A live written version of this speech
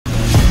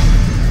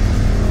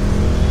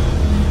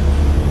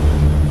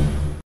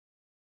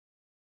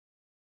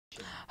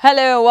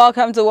Hello,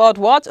 welcome to World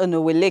Watch on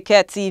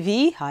Oweleke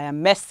TV. I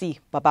am Messi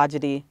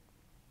Babajide.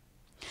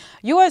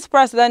 U.S.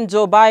 President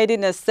Joe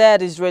Biden has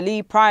said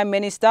Israeli Prime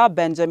Minister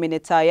Benjamin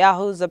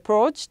Netanyahu's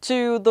approach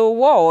to the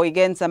war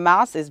against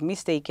Hamas is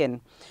mistaken.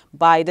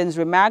 Biden's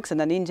remarks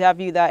in an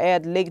interview that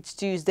aired late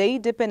Tuesday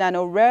deepen an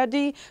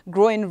already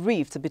growing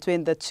rift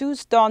between the two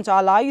staunch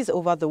allies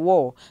over the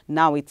war,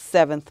 now its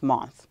 7th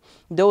month.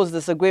 Those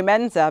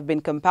disagreements have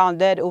been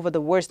compounded over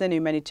the worsening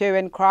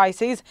humanitarian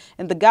crisis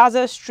in the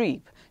Gaza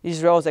Strip,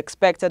 Israel's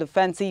expected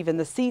offensive in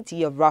the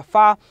city of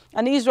Rafah,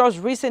 and Israel's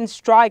recent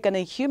strike on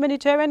a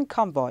humanitarian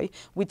convoy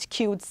which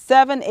killed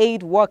 7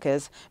 aid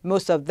workers,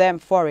 most of them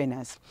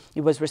foreigners. He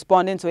was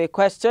responding to a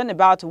question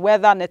about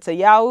whether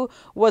Netanyahu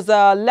was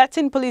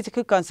letting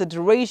political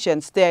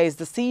considerations steer his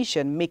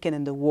decision-making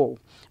in the war.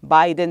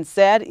 Biden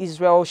said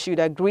Israel should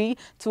agree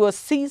to a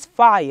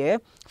ceasefire,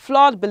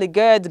 flood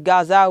beleaguered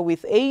Gaza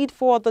with aid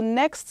for the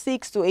next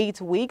 6 to 8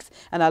 weeks,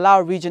 and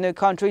allow regional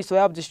countries to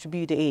help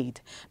distribute the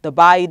aid. The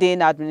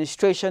Biden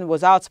administration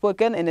was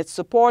outspoken in its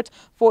support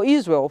for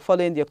Israel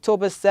following the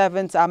October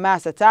 7th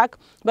Hamas attack,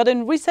 but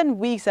in recent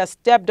weeks has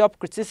stepped up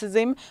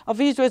criticism of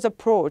Israel's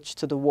approach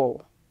to the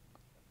war.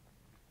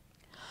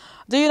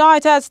 The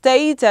United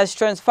States has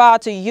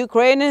transferred to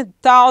Ukraine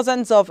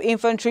thousands of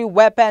infantry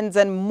weapons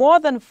and more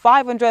than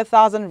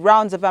 500,000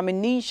 rounds of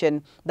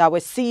ammunition that were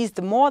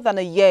seized more than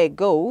a year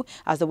ago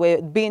as they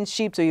were being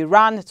shipped to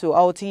Iran to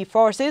Houthi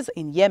forces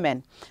in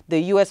Yemen. The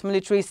U.S.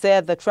 military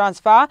said the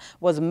transfer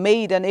was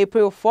made on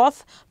April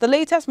 4th, the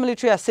latest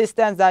military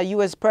assistance that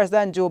U.S.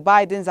 President Joe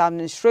Biden's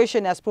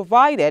administration has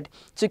provided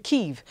to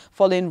Kyiv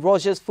following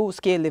Russia's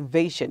full-scale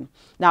invasion.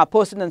 Now,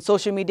 posted on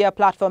social media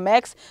platform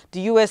X,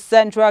 the U.S.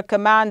 Central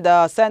Command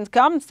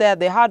CENTCOM said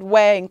the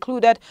hardware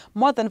included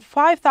more than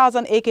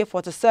 5,000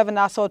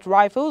 AK-47 assault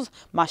rifles,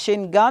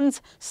 machine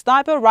guns,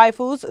 sniper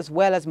rifles, as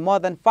well as more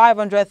than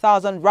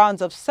 500,000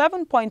 rounds of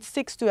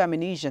 7.62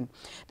 ammunition.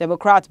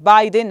 Democrat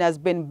Biden has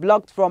been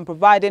blocked from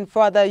providing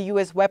further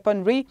U.S.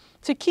 weaponry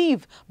to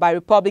Kyiv by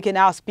Republican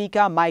House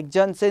Speaker Mike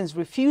Johnson's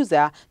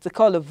refusal to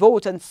call a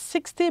vote on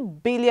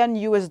 $60 billion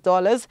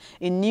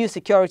in new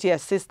security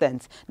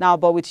assistance. Now,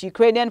 but with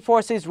Ukrainian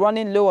forces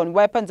running low on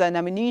weapons and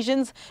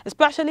ammunition,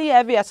 especially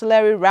heavy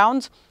artillery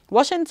rounds,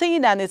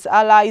 Washington and its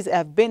allies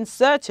have been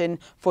searching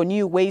for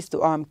new ways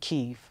to arm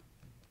Kyiv.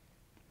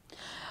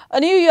 A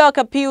New York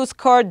appeals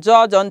court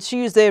judge on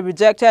Tuesday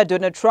rejected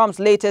Donald Trump's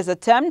latest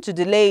attempt to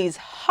delay his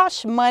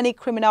hush money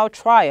criminal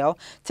trial,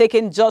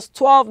 taking just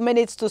 12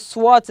 minutes to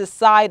swat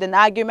aside an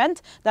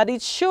argument that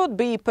it should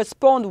be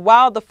postponed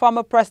while the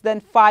former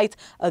president fights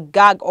a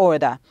gag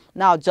order.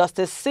 Now,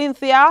 Justice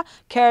Cynthia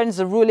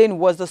Kern's ruling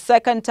was the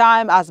second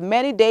time as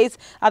many days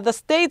as the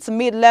state's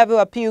mid-level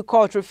appeal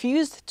court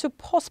refused to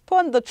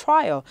postpone the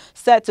trial,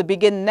 set to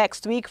begin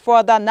next week,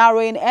 further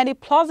narrowing any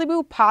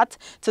plausible path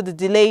to the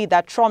delay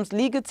that Trump's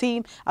legal team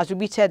has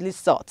repeatedly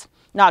sought.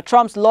 Now,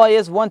 Trump's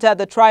lawyers wanted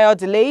the trial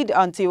delayed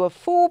until a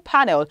full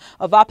panel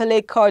of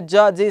appellate court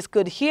judges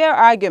could hear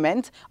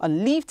argument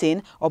on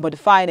lifting or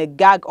modifying a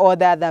gag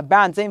order that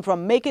bans him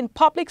from making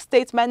public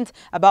statements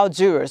about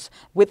jurors,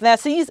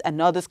 witnesses, and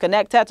others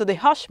connected to the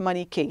hush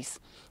money case.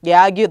 They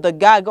argued the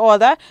gag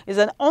order is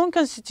an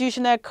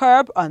unconstitutional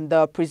curb on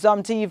the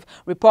presumptive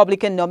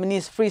Republican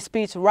nominee's free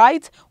speech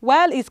right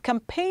while he's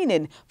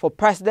campaigning for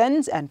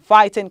president and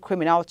fighting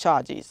criminal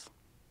charges.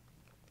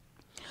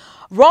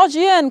 Russia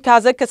and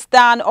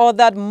Kazakhstan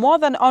ordered more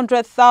than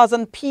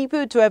 100,000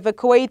 people to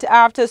evacuate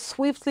after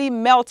swiftly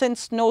melting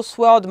snow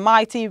swelled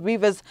mighty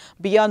rivers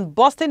beyond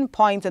Boston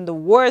Point and the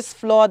worst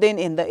flooding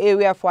in the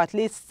area for at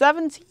least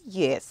 70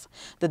 years.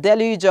 The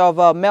deluge of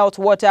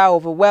meltwater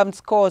overwhelmed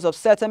scores of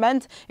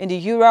settlements in the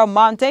Ural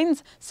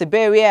Mountains,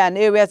 Siberia, and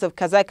areas of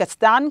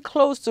Kazakhstan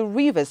close to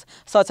rivers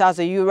such as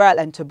the Ural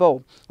and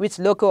Tobol, which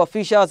local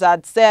officials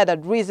had said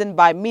had risen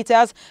by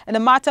meters in a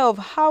matter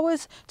of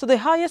hours to the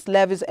highest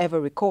levels ever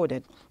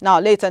recorded. Now,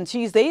 late on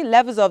Tuesday,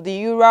 levels of the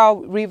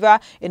Ural River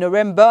in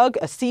Embark,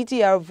 a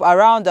city of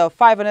around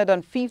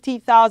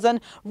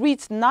 550,000,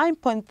 reached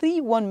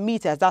 9.31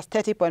 meters, that's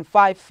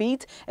 30.5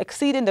 feet,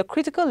 exceeding the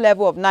critical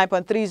level of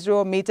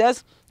 9.30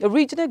 meters, the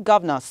regional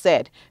governor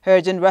said,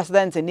 urging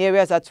residents in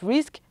areas at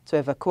risk to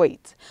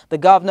evacuate. The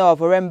governor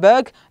of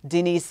Embark,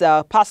 Denis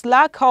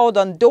Pasla, called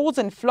on those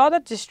in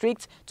flooded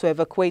districts to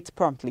evacuate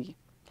promptly.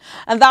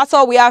 And that's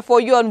all we have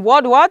for you on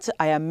World Watch.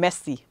 I am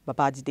Messi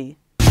Babajide.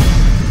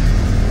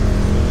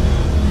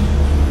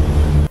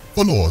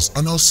 Follow us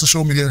on our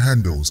social media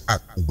handles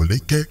at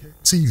Oweleke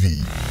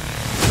TV.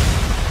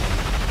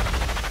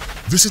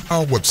 Visit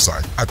our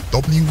website at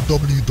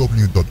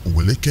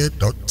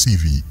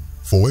www.oweleketv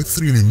for a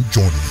thrilling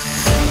journey.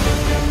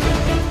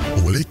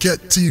 Oweleke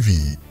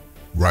TV,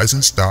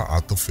 rising star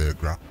at the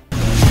fairground.